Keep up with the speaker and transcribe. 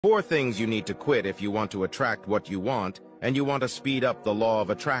4 things you need to quit if you want to attract what you want and you want to speed up the law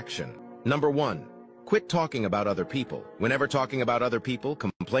of attraction. Number 1. Quit talking about other people. Whenever talking about other people,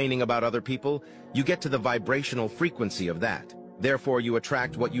 complaining about other people, you get to the vibrational frequency of that. Therefore, you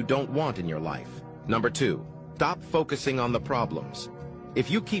attract what you don't want in your life. Number 2. Stop focusing on the problems. If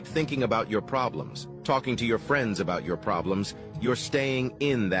you keep thinking about your problems, talking to your friends about your problems, you're staying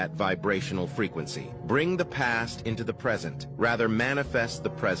in that vibrational frequency. Bring the past into the present. Rather, manifest the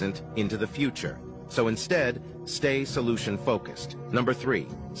present into the future. So instead, stay solution-focused. Number 3,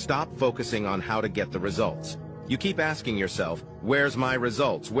 stop focusing on how to get the results. You keep asking yourself, where's my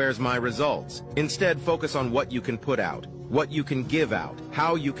results? Where's my results? Instead, focus on what you can put out, what you can give out,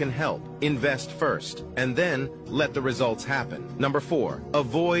 how you can help. Invest first, and then let the results happen. Number 4,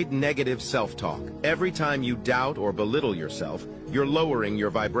 avoid negative self-talk. Every time you doubt or belittle yourself, you're lowering your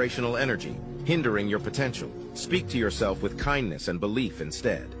vibrational energy, hindering your potential. Speak to yourself with kindness and belief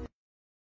instead.